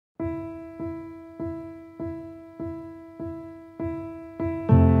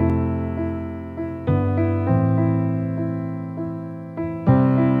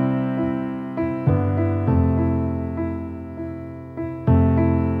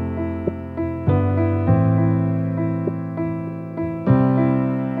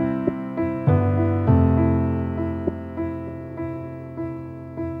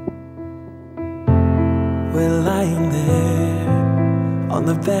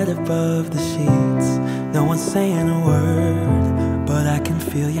bed above the sheets. No one's saying a word, but I can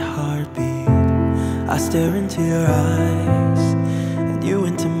feel your heartbeat. I stare into your eyes, and you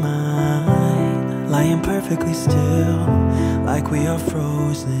into mine, lying perfectly still, like we are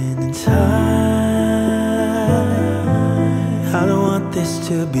frozen in time. I don't want this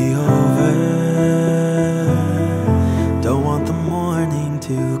to be over, don't want the morning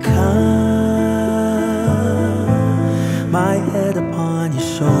to come. My head upon your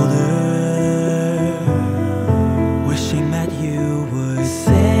shoulder, wishing that you would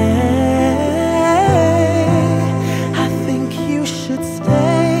say, I think you should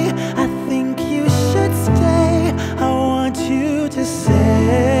stay, I think you should stay. I want you to say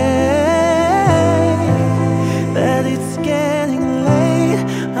that it's getting late.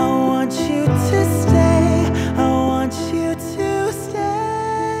 I want you to stay, I want you to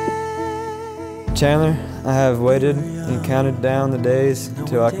stay. Chandler, I have waited and counted down the days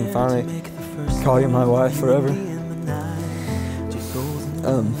until I can finally call you my wife forever.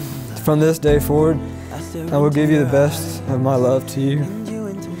 From this day forward, I will give you the best of my love to you.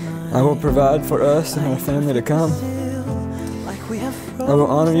 I will provide for us and our family to come. I will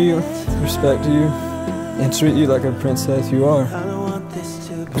honor you, respect you, and treat you like a princess you are.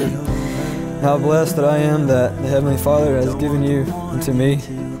 How blessed that I am that the Heavenly Father has given you to me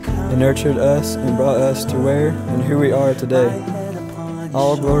and nurtured us and brought us to where and who we are today.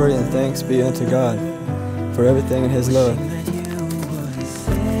 All glory and thanks be unto God for everything in His love.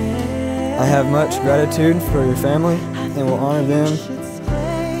 I have much gratitude for your family and will honor them.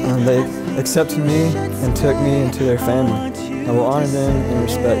 They accepted me and took me into their family. I will honor them and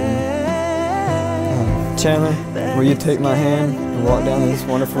respect them. Chandler, will you take my hand and walk down this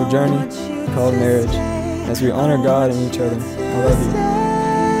wonderful journey called marriage as we honor God and each other? I love you.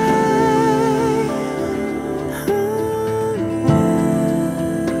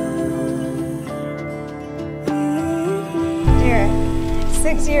 Dear,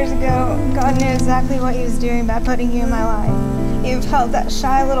 6 years ago, God knew exactly what He was doing by putting you in my life. You've helped that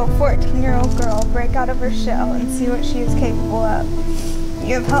shy little 14-year-old girl break out of her shell and see what she is capable of.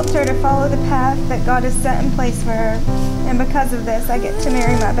 You have helped her to follow the path that God has set in place for her, and because of this, I get to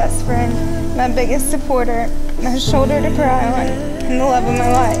marry my best friend, my biggest supporter, my shoulder to cry on, and the love of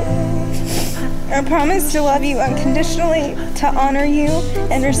my life. I promise to love you unconditionally, to honor you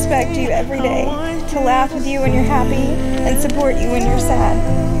and respect you every day, to laugh with you when you're happy and support you when you're sad.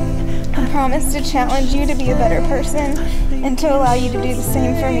 I promise to challenge you to be a better person and to allow you to do the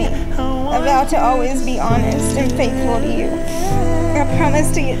same for me. I vow to always be honest and faithful to you. I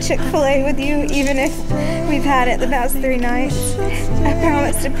promise to get Chick-fil-A with you even if we've had it the past 3 nights. I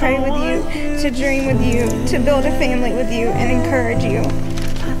promise to pray with you, to dream with you, to build a family with you and encourage you.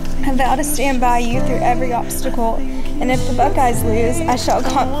 I vow to stand by you through every obstacle, and if the Buckeyes lose, I shall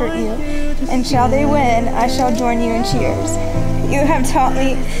comfort you, and shall they win, I shall join you in cheers. You have taught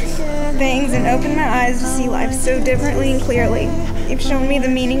me things and opened my eyes to see life so differently and clearly. You've shown me the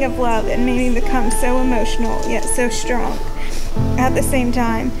meaning of love and made me become so emotional, yet so strong. At the same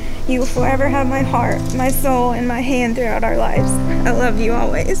time, you will forever have my heart, my soul, and my hand throughout our lives. I love you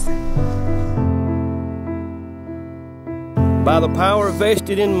always. By the power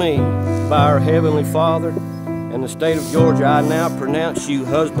vested in me by our Heavenly Father and the state of Georgia, I now pronounce you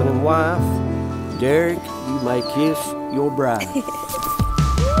husband and wife. Derek, you may kiss your bride.